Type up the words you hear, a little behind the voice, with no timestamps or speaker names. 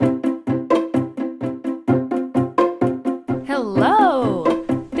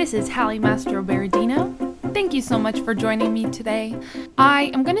This is Hallie Mastro Berardino. Thank you so much for joining me today. I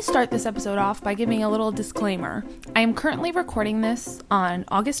am going to start this episode off by giving a little disclaimer. I am currently recording this on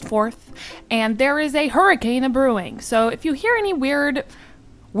August 4th, and there is a hurricane brewing. So if you hear any weird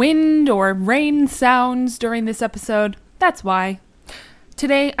wind or rain sounds during this episode, that's why.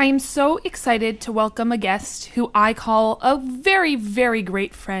 Today, I am so excited to welcome a guest who I call a very, very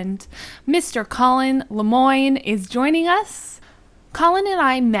great friend. Mr. Colin Lemoine is joining us. Colin and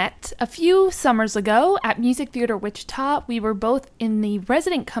I met a few summers ago at Music Theater Wichita. We were both in the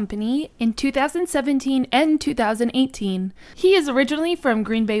resident company in 2017 and 2018. He is originally from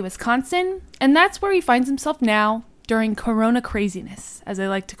Green Bay, Wisconsin, and that's where he finds himself now during Corona craziness, as I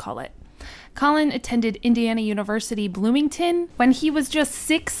like to call it. Colin attended Indiana University Bloomington when he was just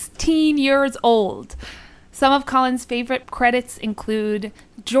 16 years old. Some of Colin's favorite credits include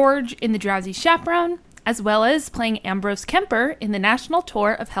George in The Drowsy Chaperone, as well as playing Ambrose Kemper in the national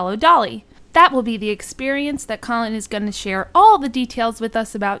tour of Hello Dolly. That will be the experience that Colin is going to share all the details with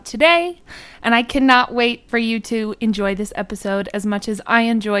us about today, and I cannot wait for you to enjoy this episode as much as I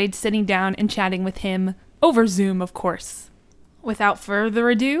enjoyed sitting down and chatting with him, over Zoom, of course. Without further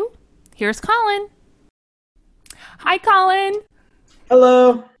ado, here's Colin. Hi, Colin.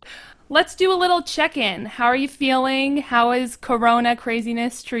 Hello. Let's do a little check-in. How are you feeling? How is Corona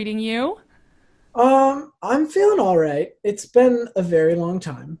craziness treating you? I'm feeling all right. It's been a very long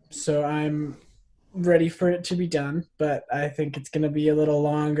time, so I'm ready for it to be done, but I think it's going to be a little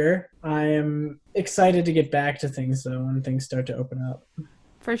longer. I am excited to get back to things, though, when things start to open up.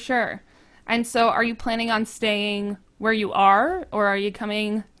 For sure. And so are you planning on staying where you are, or are you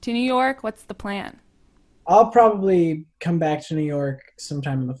coming to New York? What's the plan? I'll probably come back to New York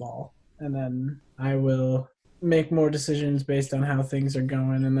sometime in the fall, and then I will make more decisions based on how things are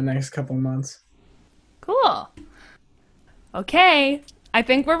going in the next couple months. Cool. Okay, I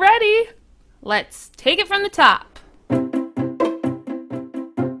think we're ready. Let's take it from the top.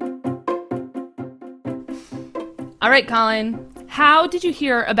 All right, Colin, how did you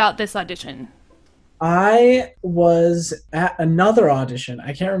hear about this audition? I was at another audition.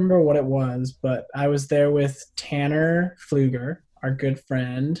 I can't remember what it was, but I was there with Tanner Pfluger, our good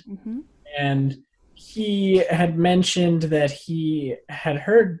friend, and he had mentioned that he had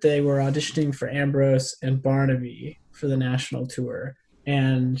heard they were auditioning for Ambrose and Barnaby for the national tour.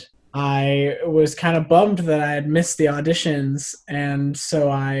 And I was kind of bummed that I had missed the auditions. And so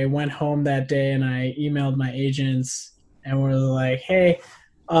I went home that day and I emailed my agents and were like, hey,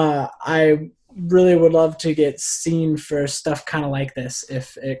 I really would love to get seen for stuff kind of like this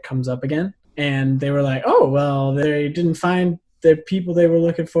if it comes up again. And they were like, oh, well, they didn't find the people they were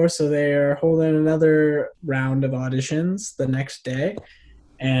looking for, so they are holding another round of auditions the next day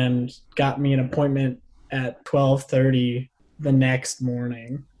and got me an appointment at 12:30 the next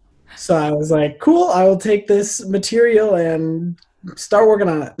morning. So I was like, cool, I will take this material and start working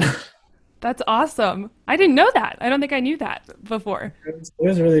on it. That's awesome. I didn't know that. I don't think I knew that before. It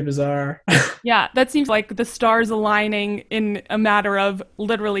was really bizarre. Yeah, that seems like the stars aligning in a matter of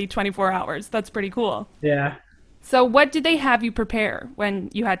literally 24 hours. That's pretty cool. Yeah. So what did they have you prepare when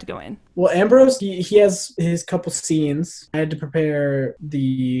you had to go in? Well, Ambrose, he has his couple scenes. I had to prepare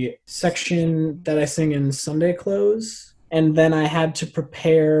the section that I sing in Sunday Clothes, and then I had to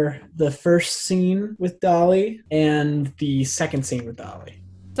prepare the first scene with Dolly and the second scene with Dolly.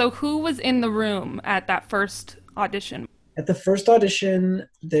 So who was in the room at that first audition? At the first audition,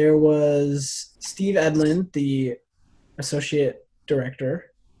 there was Steve Edlund, the associate director,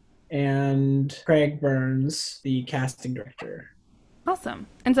 and Craig Burns, the casting director. Awesome.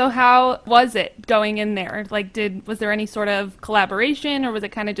 And so how was it going in there? Like, was there any sort of collaboration, or was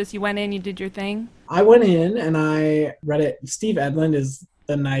it kind of just you went in, you did your thing? I went in and I read it. Steve Edlund is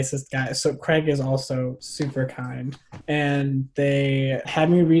the nicest guy. So Craig is also super kind. And they had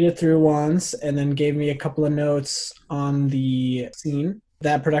me read it through once and then gave me a couple of notes on the scene.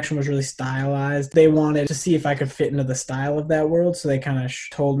 That production was really stylized. They wanted to see if I could fit into the style of that world, so they kind of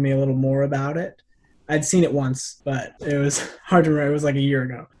told me a little more about it. I'd seen it once, but it was hard to remember. It was like a year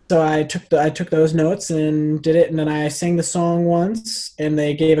ago. So I took those notes and did it, and then I sang the song once, and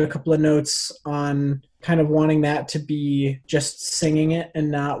they gave a couple of notes on kind of wanting that to be just singing it and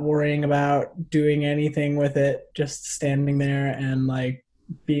not worrying about doing anything with it, just standing there and like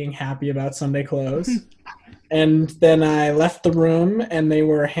being happy about Sunday Clothes. And then I left the room and they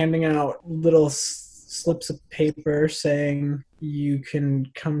were handing out little slips of paper saying you can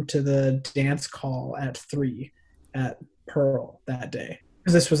come to the dance call at 3 at Pearl that day.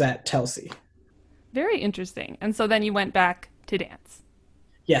 Because this was at Telsey. Very interesting. And so then you went back to dance.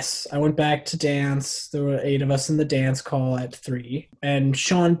 Yes, I went back to dance. There were 8 of us in the dance call at 3. And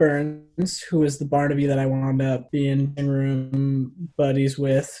Sean Burns, who was the Barnaby that I wound up being in room buddies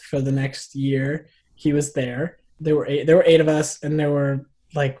with for the next year, he was there. There were 8 of us, and there were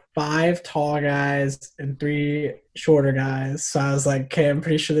like 5 tall guys and 3 shorter guys. So I was like, okay, I'm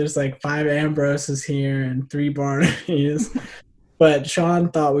pretty sure there's like 5 Ambroses here and 3 Barnabys. But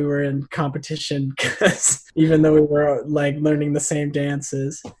Sean thought we were in competition because even though we were like learning the same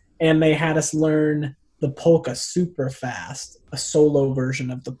dances, and they had us learn the polka super fast, a solo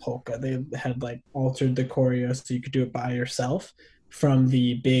version of the polka. They had like altered the choreo so you could do it by yourself from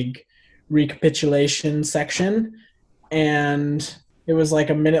the big recapitulation section. And it was like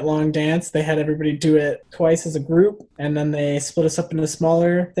a minute-long dance. They had everybody do it twice as a group, and then they split us up into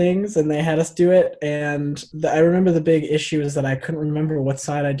smaller things, and they had us do it. And I remember the big issue is that I couldn't remember what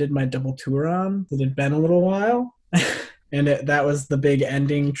side I did my double tour on. It had been a little while, and that was the big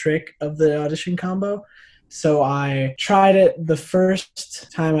ending trick of the audition combo. So I tried it the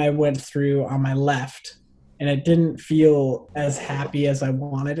first time I went through on my left, and it didn't feel as happy as I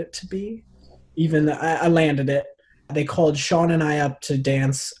wanted it to be. Even I landed it. They called Sean and I up to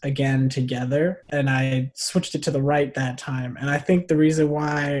dance again together, and I switched it to the right that time. And I think one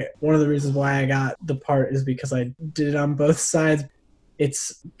of the reasons why I got the part is because I did it on both sides. It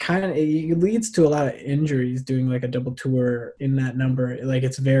leads to a lot of injuries doing like a double tour in that number. Like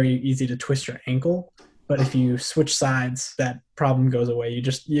it's very easy to twist your ankle, but if you switch sides, that problem goes away.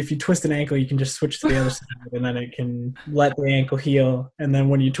 If you twist an ankle, you can just switch to the other side, and then it can let the ankle heal. And then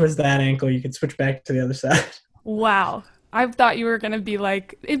when you twist that ankle, you can switch back to the other side. Wow. I thought you were going to be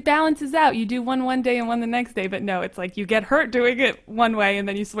like, it balances out. You do one day and one the next day. But no, it's like you get hurt doing it one way and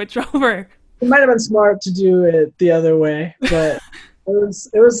then you switch over. It might have been smart to do it the other way, but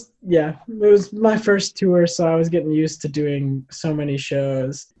it was my first tour, so I was getting used to doing so many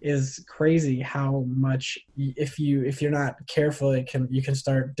shows. Is crazy how much if you're not careful, you can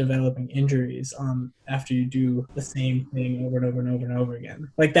start developing injuries after you do the same thing over and over and over and over again.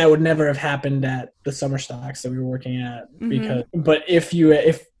 Like that would never have happened at the summer stocks that we were working at but if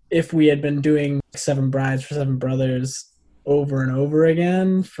we had been doing Seven Brides for Seven Brothers over and over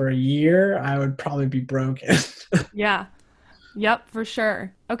again for a year, I would probably be broken. Yeah. Yep, for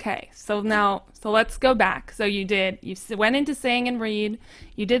sure. Okay, so let's go back. So you went into Sang and Read,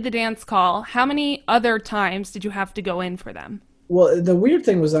 you did the dance call. How many other times did you have to go in for them? Well, the weird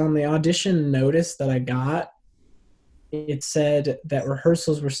thing was on the audition notice that I got, it said that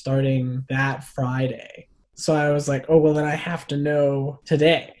rehearsals were starting that Friday. So I was like, oh, well, then I have to know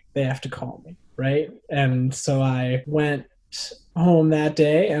today. They have to call me, right? And so I went home that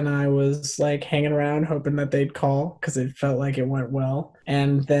day, and I was like hanging around hoping that they'd call because it felt like it went well.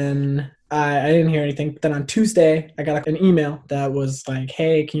 And then I didn't hear anything. But then on Tuesday, I got an email that was like,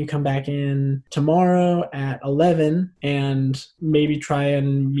 hey, can you come back in tomorrow at 11 and maybe try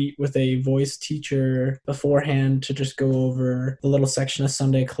and meet with a voice teacher beforehand to just go over the little section of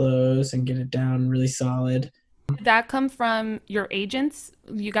Sunday clothes and get it down really solid. Did that come from your agents?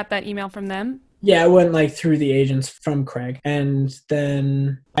 You got that email from them? Yeah, I went like through the agents from Craig, and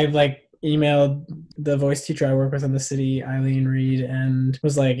then I like emailed the voice teacher I work with in the city, Eileen Reed, and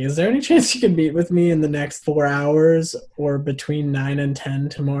was like, is there any chance you can meet with me in the next 4 hours or between 9 and 10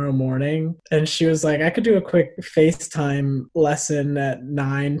 tomorrow morning? And she was like, I could do a quick FaceTime lesson at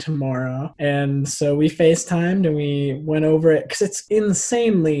 9 tomorrow. And so we FaceTimed and we went over it because it's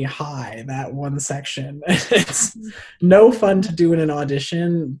insanely high, that one section. It's no fun to do in an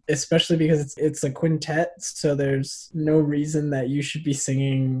audition, especially because it's a quintet, so there's no reason that you should be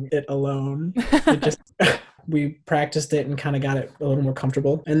singing it alone. We practiced it and kind of got it a little more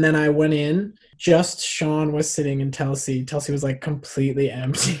comfortable. And then I went in, just Sean was sitting in Telsey. Telsey was like completely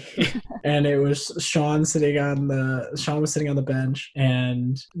empty. And it was Sean was sitting on the bench,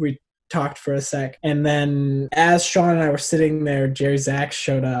 and we talked for a sec. And then as Sean and I were sitting there, Jerry Zaks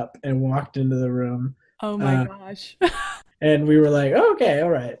showed up and walked into the room. Oh my gosh. And we were like, oh, okay, all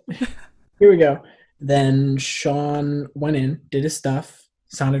right. Here we go. Then Sean went in, did his stuff.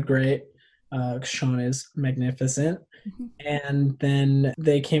 Sounded great. Sean is magnificent. And then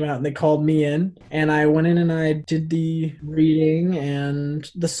they came out and they called me in, and I went in and I did the reading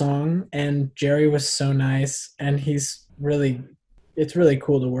and the song, and Jerry was so nice, and it's really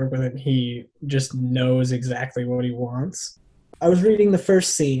cool to work with him. He just knows exactly what he wants. I was reading the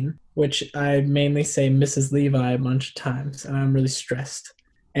first scene, which I mainly say Mrs. Levi a bunch of times, and I'm really stressed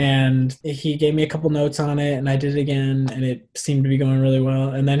And he gave me a couple notes on it, and I did it again, and it seemed to be going really well.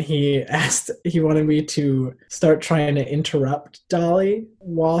 And then he wanted me to start trying to interrupt Dolly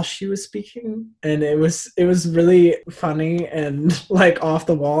while she was speaking, and it was really funny and like off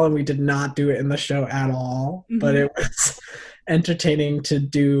the wall, and we did not do it in the show at all, but it was entertaining to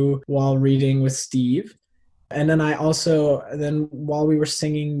do while reading with Steve. And then then while we were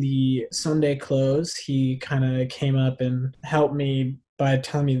singing the Sunday close, he kind of came up and helped me by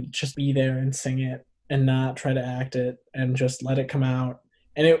telling me just be there and sing it and not try to act it and just let it come out.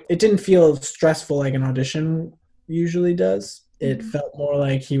 And it didn't feel stressful like an audition usually does. It felt more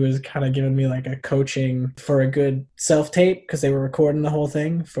like he was kind of giving me like a coaching for a good self-tape because they were recording the whole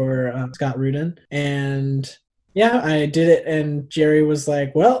thing for Scott Rudin. And yeah, I did it, and Jerry was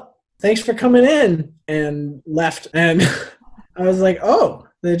like, well, thanks for coming in, and left. And I was like, oh,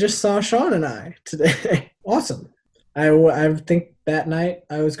 they just saw Sean and I today. Awesome. I think that night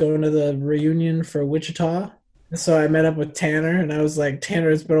I was going to the reunion for Wichita. So I met up with Tanner, and I was like,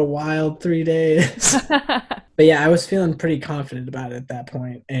 Tanner, it's been a wild 3 days. But yeah, I was feeling pretty confident about it at that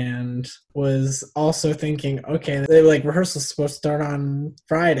point, and was also thinking, okay, they like rehearsal's supposed to start on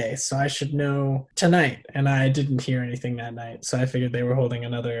Friday, so I should know tonight. And I didn't hear anything that night, so I figured they were holding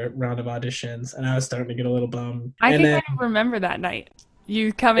another round of auditions, and I was starting to get a little bummed. I and can then, kind of remember that night.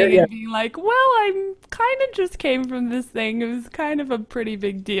 You coming and being like, well, I kind of just came from this thing. It was kind of a pretty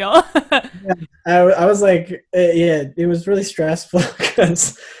big deal. yeah, I was like, yeah, it was really stressful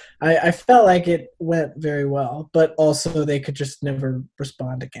because I felt like it went very well, but also they could just never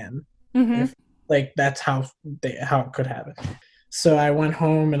respond again. If, like that's how it could happen. So I went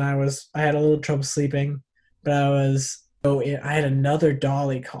home, and I had a little trouble sleeping, but I had another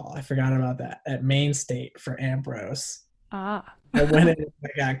Dolly call. I forgot about that at Main State for Ambrose. Ah. I went in and I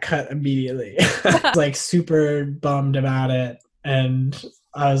got cut immediately. I was like super bummed about it. And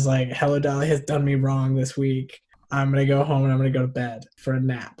I was like, Hello Dolly has done me wrong this week. I'm going to go home and I'm going to go to bed for a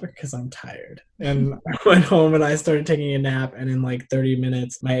nap because I'm tired. And I went home and I started taking a nap. And in like 30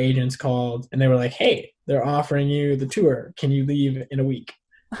 minutes, my agents called and they were like, hey, they're offering you the tour. Can you leave in a week?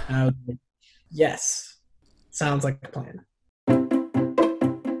 And I was like, yes, sounds like a plan.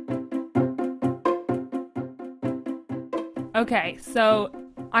 Okay, so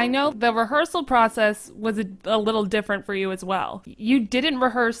I know the rehearsal process was a little different for you as well. You didn't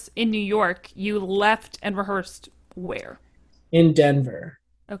rehearse in New York. You left and rehearsed where? In Denver.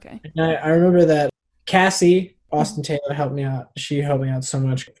 Okay. And I remember that Cassie, Austin Taylor, helped me out. She helped me out so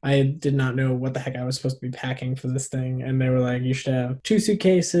much. I did not know what the heck I was supposed to be packing for this thing. And they were like, you should have 2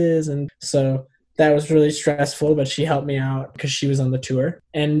 suitcases. And so that was really stressful, but she helped me out because she was on the tour.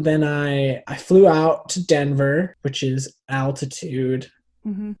 And then I flew out to Denver, which is altitude.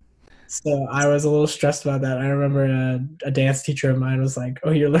 So I was a little stressed about that. I remember a dance teacher of mine was like,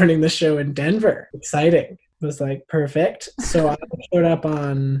 oh, you're learning the show in Denver. Exciting. I was like, perfect. So I showed up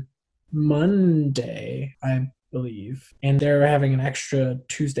on Monday, I believe, and they were having an extra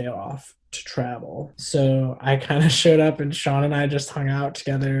Tuesday off to travel. So I kind of showed up, and Sean and I just hung out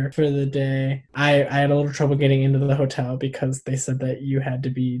together for the day. I had a little trouble getting into the hotel because they said that you had to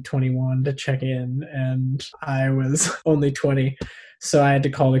be 21 to check in, and I was only 20. So I had to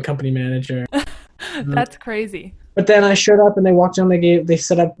call the company manager. That's crazy. But then I showed up and they walked down, they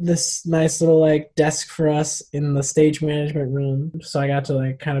set up this nice little like desk for us in the stage management room. So I got to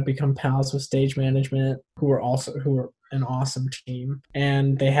like kind of become pals with stage management who were an awesome team.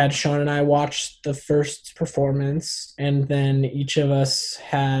 And they had Sean and I watch the first performance, and then each of us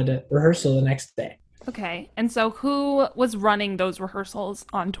had rehearsal the next day. Okay. And so who was running those rehearsals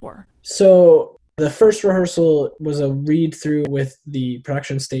on tour? So the first rehearsal was a read through with the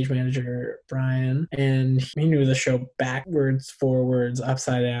production stage manager, Brian, and he knew the show backwards, forwards,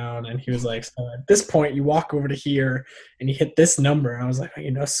 upside down. And he was like, so at this point, you walk over to here and you hit this number. I was like, oh, you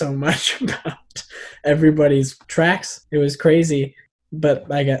know so much about everybody's tracks. It was crazy. But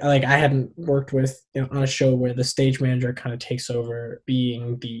like I hadn't worked with on a show where the stage manager kind of takes over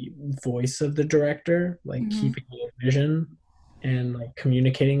being the voice of the director, like keeping the vision and like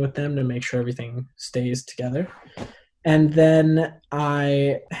communicating with them to make sure everything stays together. And then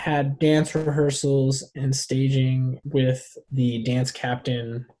I had dance rehearsals and staging with the dance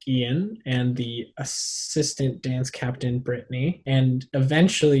captain, Ian, and the assistant dance captain, Brittany, and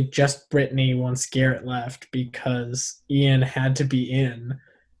eventually just Brittany once Garrett left because Ian had to be in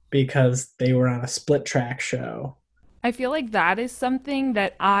because they were on a split track show. I feel like that is something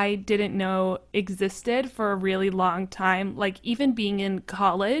that I didn't know existed for a really long time. Like even being in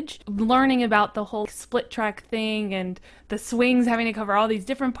college, learning about the whole split track thing and the swings having to cover all these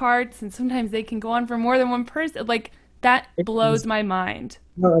different parts, and sometimes they can go on for more than one person. Like That blows my mind.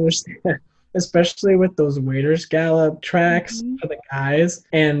 I don't understand. Especially with those Waiters Gallop tracks for the guys.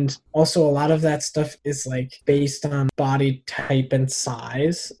 And also a lot of that stuff is like based on body type and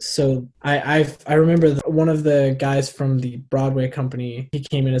size. So I remember one of the guys from the Broadway company, he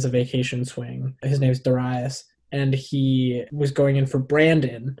came in as a vacation swing. His name's Darius. And he was going in for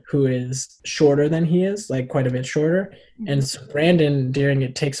Brandon, who is shorter than he is, like quite a bit shorter. And so Brandon, during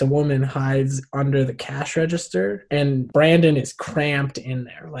It Takes a Woman, hides under the cash register. And Brandon is cramped in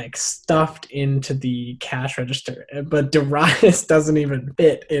there, like stuffed into the cash register. But Darius doesn't even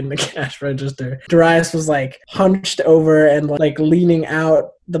fit in the cash register. Darius was like hunched over and like leaning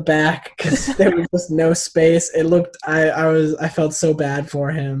out the back because there was just no space. It looked, I felt so bad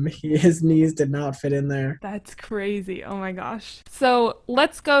for him. His knees did not fit in there. That's crazy. Oh my gosh. So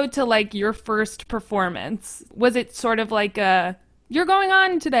let's go to like your first performance. Was it sort of like a, you're going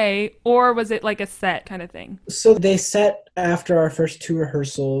on today, or was it like a set kind of thing? So they set after our first 2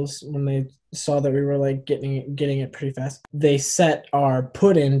 rehearsals, when they saw that we were like getting it pretty fast, they set our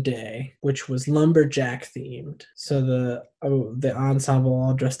put-in day, which was lumberjack themed. So the ensemble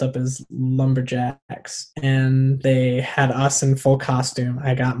all dressed up as lumberjacks, and they had us in full costume.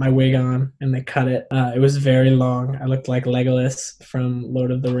 I got my wig on and they cut it. It was very long. I looked like Legolas from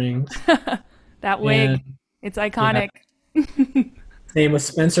Lord of the Rings. That wig, it's iconic. Yeah. His name was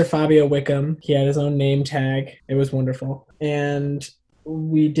Spencer Fabio Wickham. He had his own name tag. It was wonderful. And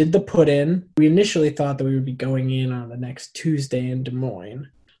we did the put-in. We initially thought that we would be going in on the next Tuesday in Des Moines.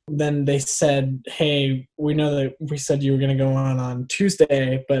 Then they said, hey, we know that we said you were going to go on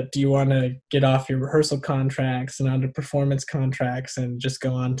Tuesday, but do you want to get off your rehearsal contracts and onto performance contracts and just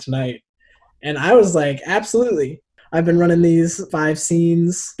go on tonight? And I was like, absolutely. I've been running these 5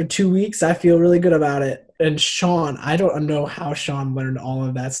 scenes for 2 weeks. I feel really good about it. And Sean, I don't know how Sean learned all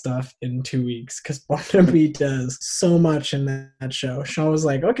of that stuff in 2 weeks, because Barnaby does so much in that show. Sean was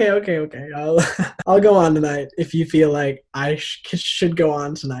like, okay. I'll go on tonight if you feel like I should go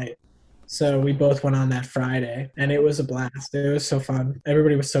on tonight. So we both went on that Friday, and it was a blast. It was so fun.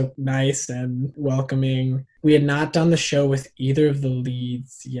 Everybody was so nice and welcoming. We had not done the show with either of the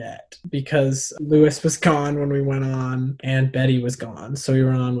leads yet because Lewis was gone when we went on and Betty was gone. So we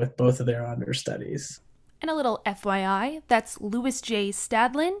were on with both of their understudies. And a little FYI, that's Lewis J.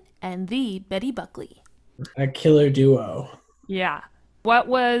 Stadlin and the Betty Buckley. A killer duo. Yeah. What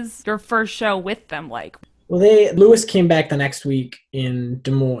was your first show with them like? Well, Lewis came back the next week in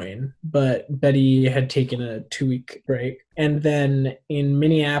Des Moines, but Betty had taken a 2-week break. And then in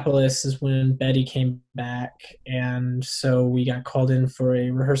Minneapolis is when Betty came back, and so we got called in for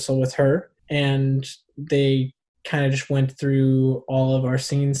a rehearsal with her, and they kind of just went through all of our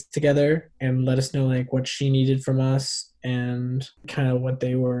scenes together and let us know like what she needed from us and kind of what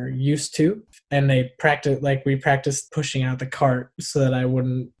they were used to. And we practiced pushing out the cart so that I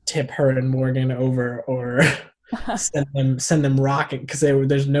wouldn't tip her and Morgan over or send them rocking, because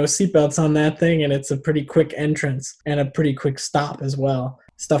there's no seatbelts on that thing, and it's a pretty quick entrance and a pretty quick stop as well.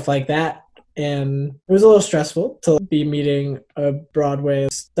 Stuff like that. And it was a little stressful to be meeting a Broadway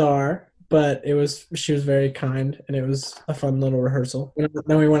star, but she was very kind, and it was a fun little rehearsal.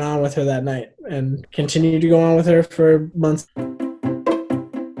 Then we went on with her that night and continued to go on with her for months.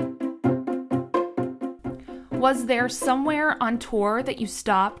 Was there somewhere on tour that you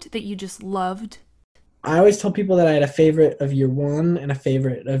stopped that you just loved? I always tell people that I had a favorite of year 1 and a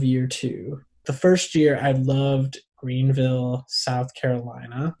favorite of year 2. The first year I loved Greenville, South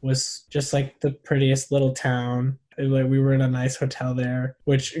Carolina. Was just like the prettiest little town. We were in a nice hotel there,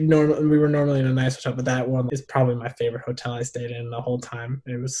 which we were normally in a nice hotel, but that one is probably my favorite hotel I stayed in the whole time.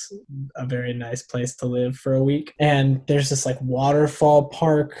 It was a very nice place to live for a week. And there's this like waterfall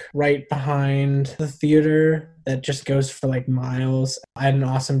park right behind the theater that just goes for like miles. I had an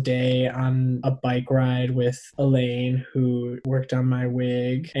awesome day on a bike ride with Elaine, who worked on my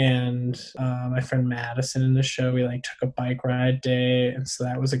wig, and my friend Madison in the show. We like took a bike ride day, and so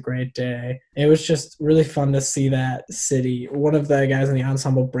that was a great day. It was just really fun to see that city. One of the guys in the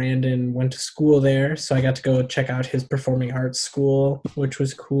ensemble, Brandon, went to school there, so I got to go check out his performing arts school, which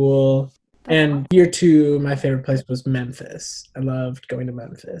was cool. And year 2, my favorite place was Memphis. I loved going to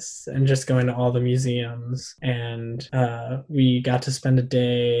Memphis and just going to all the museums. And we got to spend a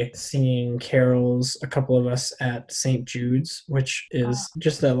day singing carols, a couple of us at St. Jude's, which is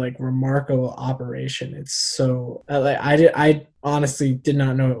just a like remarkable operation. It's so I honestly did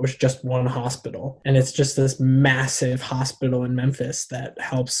not know it was just one hospital. And it's just this massive hospital in Memphis that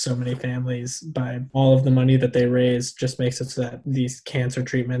helps so many families by all of the money that they raise, just makes it so that these cancer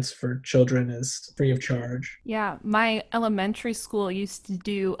treatments for children is free of charge. Yeah, my elementary school used to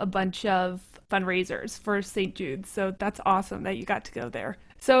do a bunch of fundraisers for St. Jude's, so that's awesome that you got to go there.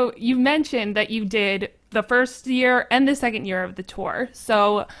 So you mentioned that you did the first year and the second year of the tour.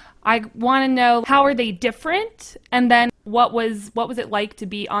 So I want to know, how are they different? And then what was it like to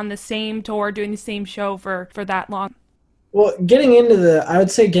be on the same tour doing the same show for that long? Well, I would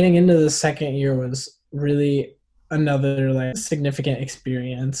say getting into the second year was really another like significant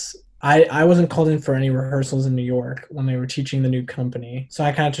experience. I wasn't called in for any rehearsals in New York when they were teaching the new company. So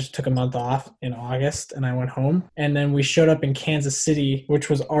I kind of just took a month off in August and I went home. And then we showed up in Kansas City, which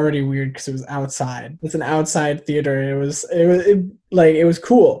was already weird because it was outside. It's an outside theater. It was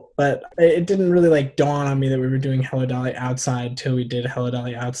cool, but it didn't really like dawn on me that we were doing Hello Dolly outside till we did Hello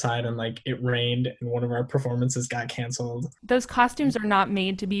Dolly outside and like it rained and one of our performances got canceled. Those costumes are not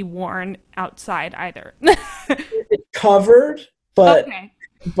made to be worn outside either. It's covered, but okay.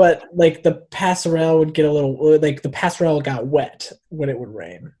 But like the passerelle would get the passerelle got wet when it would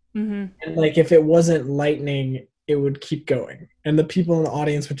rain. Mm-hmm. And like if it wasn't lightning, it would keep going. And the people in the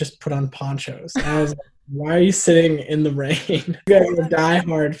audience would just put on ponchos. And I was like, why are you sitting in the rain? You guys are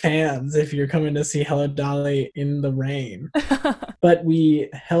diehard fans if you're coming to see Hello Dolly in the rain. But we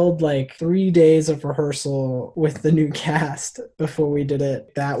held like 3 days of rehearsal with the new cast before we did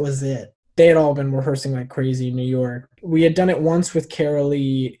it. That was it. They had all been rehearsing like crazy in New York. We had done it once with Carol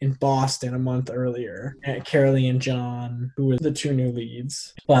Lee in Boston a month earlier. Carol Lee and John, who were the two new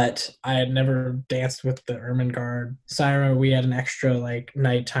leads. But I had never danced with the Ermengarde. So I remember we had an extra like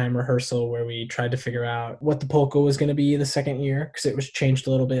nighttime rehearsal where we tried to figure out what the polka was going to be the second year because it was changed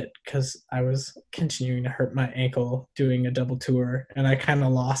a little bit because I was continuing to hurt my ankle doing a double tour and I kind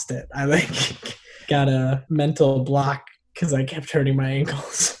of lost it. I like got a mental block because I kept hurting my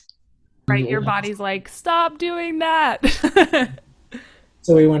ankles. Right, your body's like, stop doing that.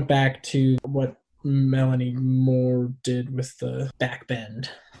 So we went back to what Melanie Moore did with the back bend.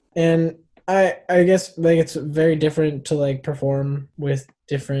 And I guess like it's very different to like perform with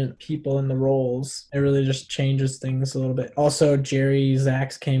different people in the roles. It really just changes things a little bit. Also, Jerry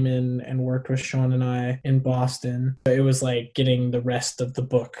Zaks came in and worked with Sean and I in Boston. It was like getting the rest of the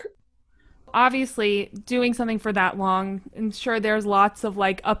book. Obviously, doing something for that long, I'm sure there's lots of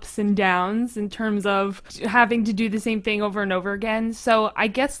like ups and downs in terms of having to do the same thing over and over again. So I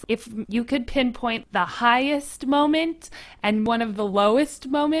guess if you could pinpoint the highest moment and one of the lowest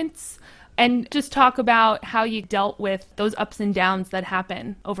moments and just talk about how you dealt with those ups and downs that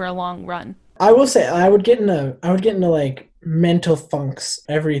happen over a long run. I will say I would get into like mental funks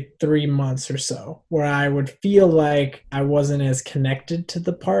every 3 months or so where I would feel like I wasn't as connected to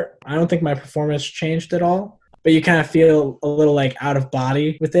the part. I don't think my performance changed at all, but you kind of feel a little like out of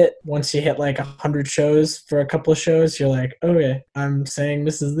body with it. Once you hit like 100 shows for a couple of shows, you're like, oh yeah, I'm saying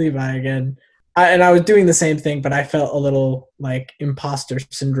Mrs. Levi again. And I was doing the same thing, but I felt a little like imposter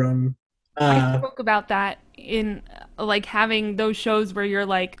syndrome. I spoke about that in like having those shows where you're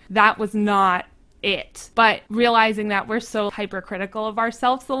like, that was not it, but realizing that we're so hypercritical of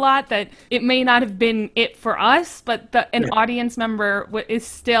ourselves a lot that it may not have been it for us, but an audience member is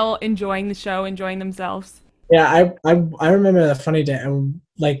still enjoying the show, enjoying themselves. Yeah, I remember the funny day.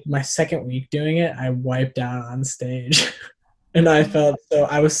 Like my second week doing it, I wiped out on stage. And I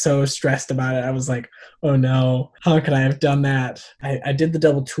was so stressed about it. I was like, oh no, how could I have done that? I did the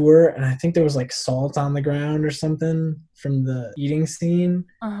double tour and I think there was like salt on the ground or something from the eating scene.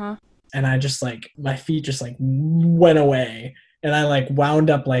 Uh-huh. And I just like, my feet just like went away. And I like wound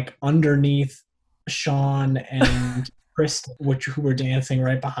up like underneath Sean and Kristen, who were dancing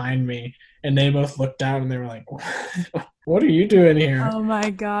right behind me. And they both looked down and they were like, what are you doing here? Oh my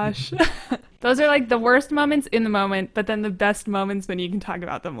gosh. Those are like the worst moments in the moment, but then the best moments when you can talk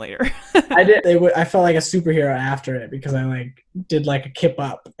about them later. I felt like a superhero after it because I like did like a kip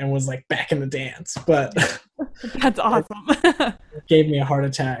up and was like back in the dance. But that's awesome. It gave me a heart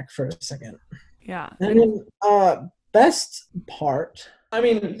attack for a second. Yeah. And then best part. I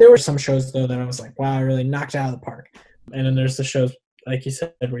mean, there were some shows though that I was like, wow, I really knocked it out of the park. And then there's the shows, like you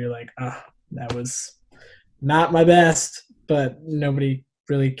said, where you're like, that was not my best, but nobody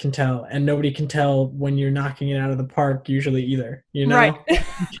really can tell. And nobody can tell when you're knocking it out of the park usually either, you know? Right.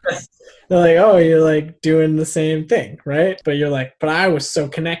 They're like, oh, you're like doing the same thing, right? But you're like, but I was so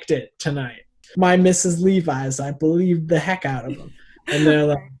connected tonight. My Mrs. Levi's, I believed the heck out of them. And they're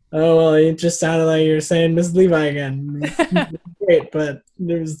like, oh, well, it just sounded like you're saying Miss Levi again. Great, but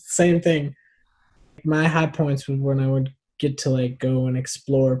it was the same thing. My high points was when I would get to like go and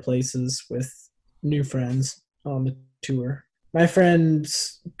explore places with new friends on the tour. My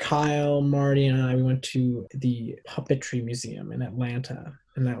friends Kyle, Marty, and I, we went to the Puppetry Museum in Atlanta,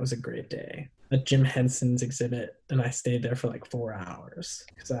 and that was a great day. At Jim Henson's exhibit, and I stayed there for like 4 hours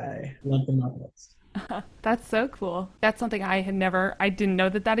because I love the Muppets. That's so cool. That's something I didn't know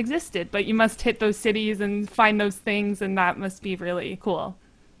that existed, but you must hit those cities and find those things, and that must be really cool.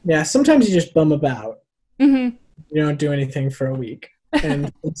 Yeah, sometimes you just bum about. Mm-hmm. You don't do anything for a week,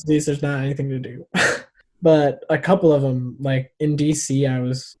 and these there's not anything to do. But a couple of them, like in DC, I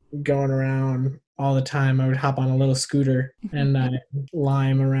was going around all the time. I would hop on a little scooter and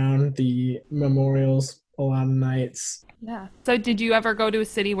lime around the memorials a lot of nights. Yeah. So did you ever go to a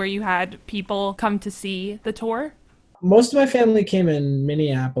city where you had people come to see the tour? Most of my family came in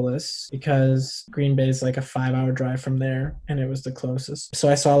Minneapolis because Green Bay is like a 5-hour drive from there, and it was the closest. So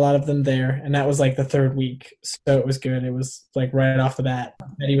I saw a lot of them there, and that was like the third week. So it was good. It was like right off the bat.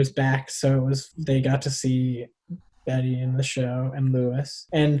 Betty was back, so they got to see Betty in the show and Lewis.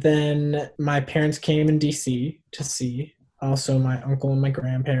 And then my parents came in DC to see. Also my uncle and my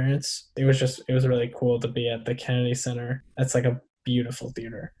grandparents. It was really cool to be at the Kennedy Center. That's like a beautiful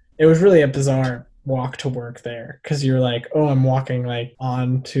theater. It was really a bizarre walk to work there because you're like, oh, I'm walking like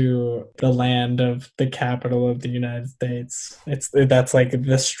onto the land of the capital of the United States. That's like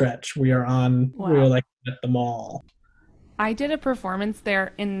the stretch we are on. Wow. We were like at the mall. I did a performance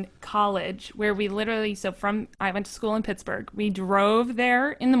there in college where we literally, I went to school in Pittsburgh. We drove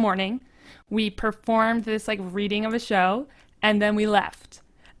there in the morning. We performed this like reading of a show, and then we left.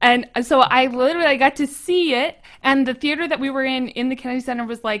 And so I got to see it, and the theater that we were in the Kennedy Center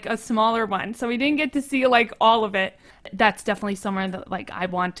was like a smaller one, so we didn't get to see like all of it. That's definitely somewhere that like I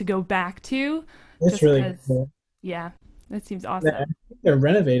want to go back to. It's really cool. Yeah, that seems awesome. Yeah, I think they're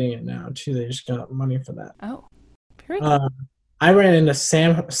renovating it now too. They just got money for that. Oh, very cool. I ran into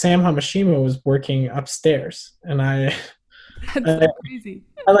Sam Hamashima was working upstairs, and That's so crazy.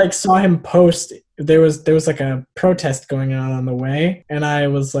 I like saw him post. There was like a protest going on the way, and I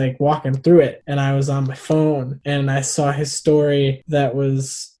was like walking through it, and I was on my phone, and I saw his story that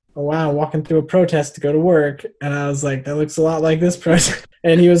was, oh, wow, walking through a protest to go to work, and I was like, that looks a lot like this protest.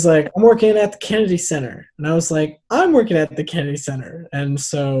 And he was like, I'm working at the Kennedy Center, and I was like, I'm working at the Kennedy Center. And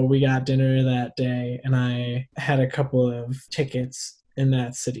so we got dinner that day, and I had a couple of tickets in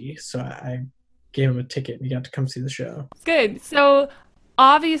that city, so I gave him a ticket and he got to come see the show. Good. So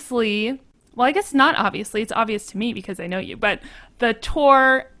obviously, well, I guess not obviously, it's obvious to me because I know you, but the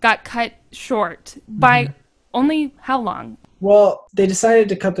tour got cut short by only how long? Well, they decided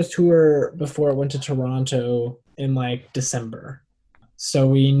to cut the tour before it went to Toronto in like December. So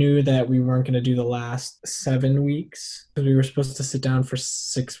we knew that we weren't going to do the last 7 weeks because we were supposed to sit down for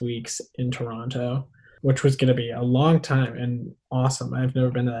 6 weeks in Toronto, which was going to be a long time and awesome. I've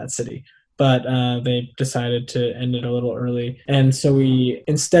never been to that city. But they decided to end it a little early. And so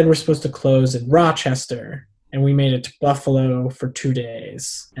instead we're supposed to close in Rochester, and we made it to Buffalo for 2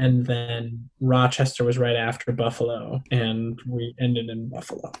 days. And then Rochester was right after Buffalo, and we ended in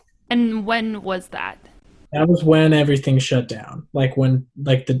Buffalo. And when was that? That was when everything shut down. Like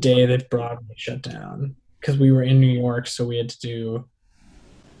the day that Broadway shut down. Because we were in New York, so we had to do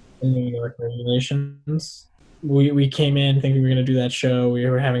the New York regulations. We came in thinking we were going to do that show. We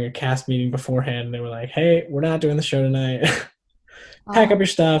were having a cast meeting beforehand, and they were like, hey, we're not doing the show tonight. Pack up your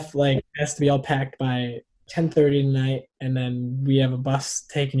stuff. Like, it has to be all packed by 10:30 tonight, and then we have a bus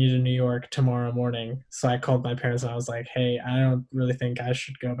taking you to New York tomorrow morning. So I called my parents, and I was like, hey, I don't really think I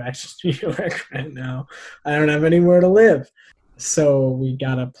should go back to New York right now. I don't have anywhere to live. So we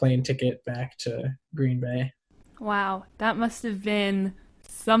got a plane ticket back to Green Bay. Wow, that must have been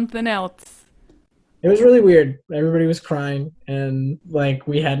something else. It was really weird. Everybody was crying, and like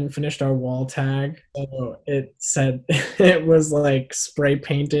we hadn't finished our wall tag. So it said it was like spray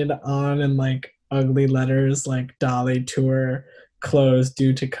painted on in like ugly letters like Dolly tour closed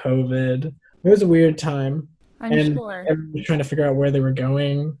due to COVID. It was a weird time. I'm sure. Everyone was trying to figure out where they were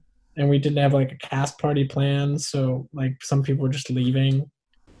going, and we didn't have like a cast party plan, so like some people were just leaving.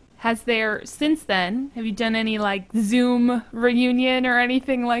 Has there, since then, have you done any like Zoom reunion or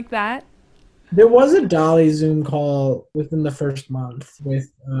anything like that? There was a Dolly Zoom call within the first month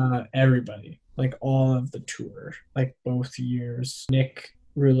with everybody, like all of the tour, like both years. Nick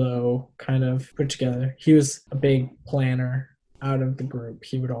Rouleau kind of put together. He was a big planner out of the group.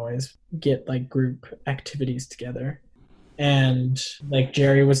 He would always get like group activities together. And like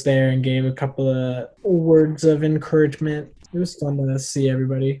Jerry was there and gave a couple of words of encouragement. It was fun to see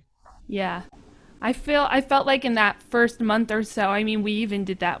everybody. Yeah. I felt like in that first month or so, I mean, we even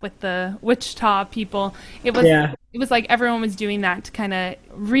did that with the Wichita people. It was It was like everyone was doing that to kind of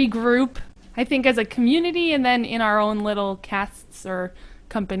regroup, I think, as a community and then in our own little casts or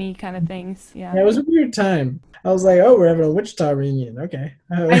company kind of things. Yeah. Yeah, it was a weird time. I was like, oh, we're having a Wichita reunion. Okay.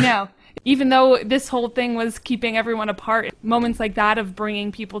 I know. Even though this whole thing was keeping everyone apart, moments like that of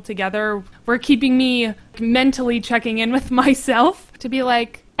bringing people together were keeping me mentally checking in with myself to be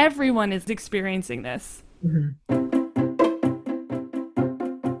like, everyone is experiencing this. Mm-hmm.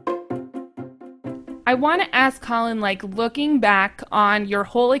 I want to ask Colin, like, looking back on your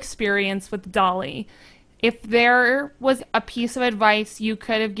whole experience with Dolly, if there was a piece of advice you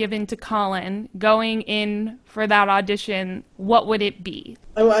could have given to Colin going in for that audition, what would it be?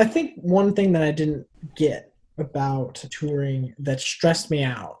 I think one thing that I didn't get about touring that stressed me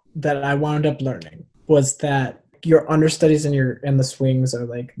out that I wound up learning was that your understudies and the swings are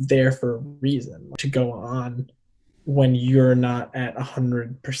like there for a reason to go on when you're not at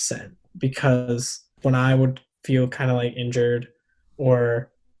 100%. Because when I would feel kind of like injured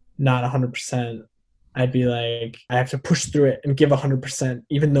or not 100%, I'd be like, I have to push through it and give 100%,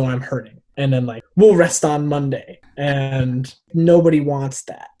 even though I'm hurting. And then like, we'll rest on Monday. And nobody wants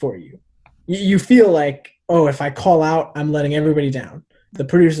that for you. You feel like, oh, if I call out, I'm letting everybody down. The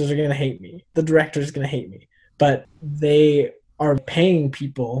producers are going to hate me. The director is going to hate me. But they are paying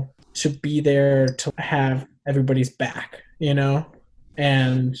people to be there to have everybody's back, you know?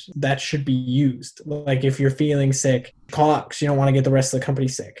 And that should be used. Like if you're feeling sick, call out because you don't want to get the rest of the company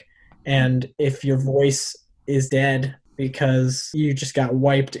sick. And if your voice is dead because you just got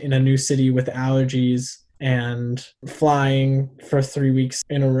wiped in a new city with allergies and flying for 3 weeks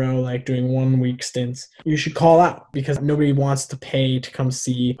in a row, like doing 1 week stints, you should call out because nobody wants to pay to come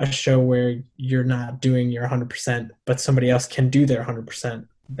see a show where you're not doing your 100%, but somebody else can do their 100%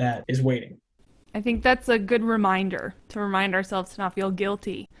 that is waiting. I think that's a good reminder to remind ourselves to not feel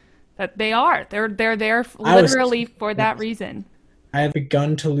guilty that they're there literally for that reason. I had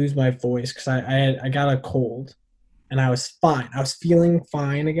begun to lose my voice because I got a cold and I was fine. I was feeling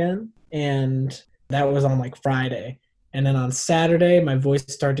fine again. And that was on like Friday. And then on Saturday, my voice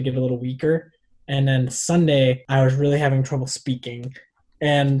started to get a little weaker. And then Sunday, I was really having trouble speaking.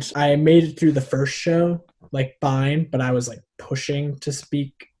 And I made it through the first show, like fine, but I was like pushing to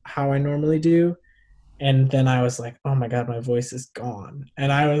speak how I normally do. And then I was like, oh my God, my voice is gone.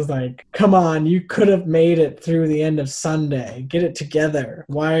 And I was like, come on, you could have made it through the end of Sunday. Get it together.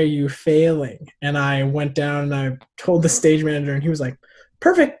 Why are you failing? And I went down and I told the stage manager and he was like,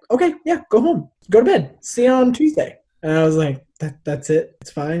 perfect. Okay, yeah, go home. Go to bed. See you on Tuesday. And I was like, that's it?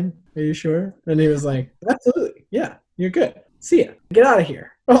 It's fine? Are you sure? And he was like, absolutely. Yeah, you're good. See ya. Get out of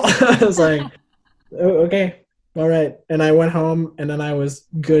here. I was like, okay. All right. And I went home and then I was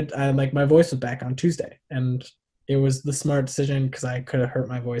good. My voice was back on Tuesday and it was the smart decision because I could have hurt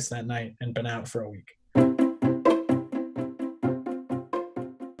my voice that night and been out for a week.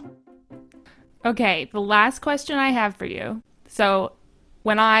 Okay. The last question I have for you. So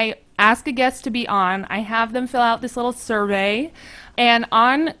when I ask a guest to be on, I have them fill out this little survey, and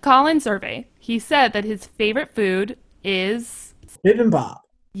on Colin's survey, he said that his favorite food is bibimbap.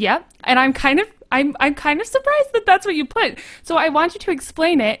 Yep. And I'm kind of surprised that that's what you put. So I want you to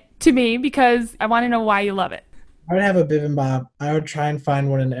explain it to me because I want to know why you love it. I would have a bibimbap. I would try and find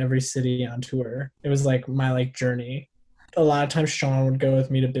one in every city on tour. It was like my journey. A lot of times Sean would go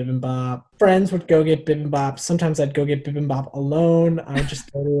with me to bibimbap. Friends would go get bibimbap. Sometimes I'd go get bibimbap alone. I would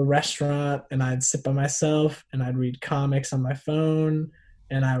just go to a restaurant and I'd sit by myself and I'd read comics on my phone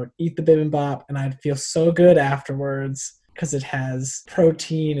and I would eat the bibimbap and I'd feel so good afterwards. Because it has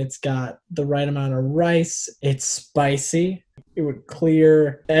protein, it's got the right amount of rice, it's spicy. It would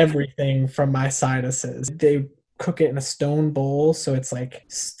clear everything from my sinuses. They cook it in a stone bowl, so it's like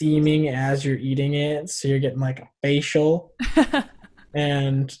steaming as you're eating it, so you're getting like a facial.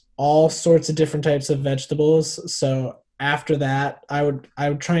 And all sorts of different types of vegetables. So after that, I would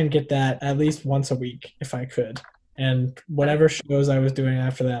try and get that at least once a week if I could. And whatever shows I was doing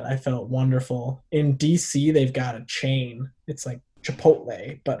after that, I felt wonderful. In DC, they've got a chain. It's like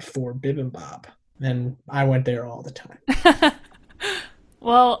Chipotle, but for bibimbap. And I went there all the time.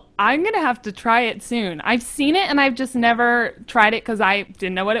 Well, I'm going to have to try it soon. I've seen it and I've just never tried it because I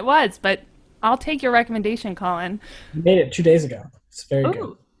didn't know what it was. But I'll take your recommendation, Colin. I made it 2 days ago. It's very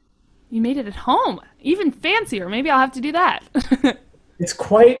good. You made it at home. Even fancier. Maybe I'll have to do that. It's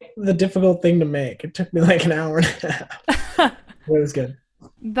quite the difficult thing to make. It took me like an hour and a half. But it was good.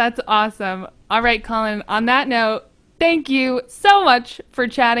 That's awesome. All right, Colin, on that note, thank you so much for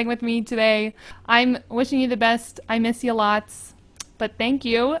chatting with me today. I'm wishing you the best. I miss you lots. But thank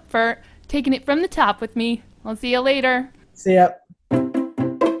you for taking it from the top with me. I'll see you later. See ya.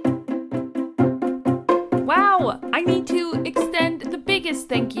 Wow.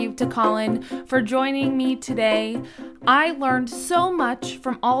 to Colin for joining me today. I learned so much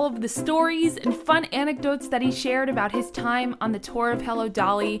from all of the stories and fun anecdotes that he shared about his time on the tour of Hello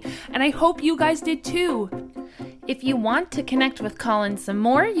Dolly, and I hope you guys did too. If you want to connect with Colin some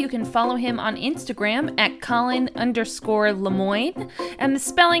more, you can follow him on Instagram at Colin_Lemoine, and the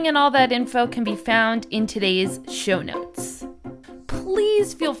spelling and all that info can be found in today's show notes.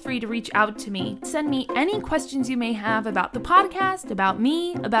 Please feel free to reach out to me. Send me any questions you may have about the podcast, about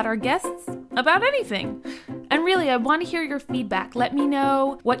me, about our guests, about anything. And really, I want to hear your feedback. Let me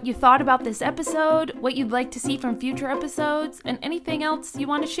know what you thought about this episode, what you'd like to see from future episodes, and anything else you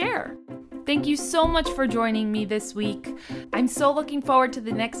want to share. Thank you so much for joining me this week. I'm so looking forward to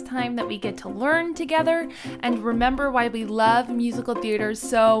the next time that we get to learn together and remember why we love musical theater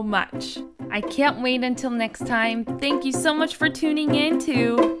so much. I can't wait until next time. Thank you so much for tuning in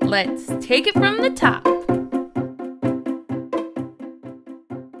to Let's Take It From the Top.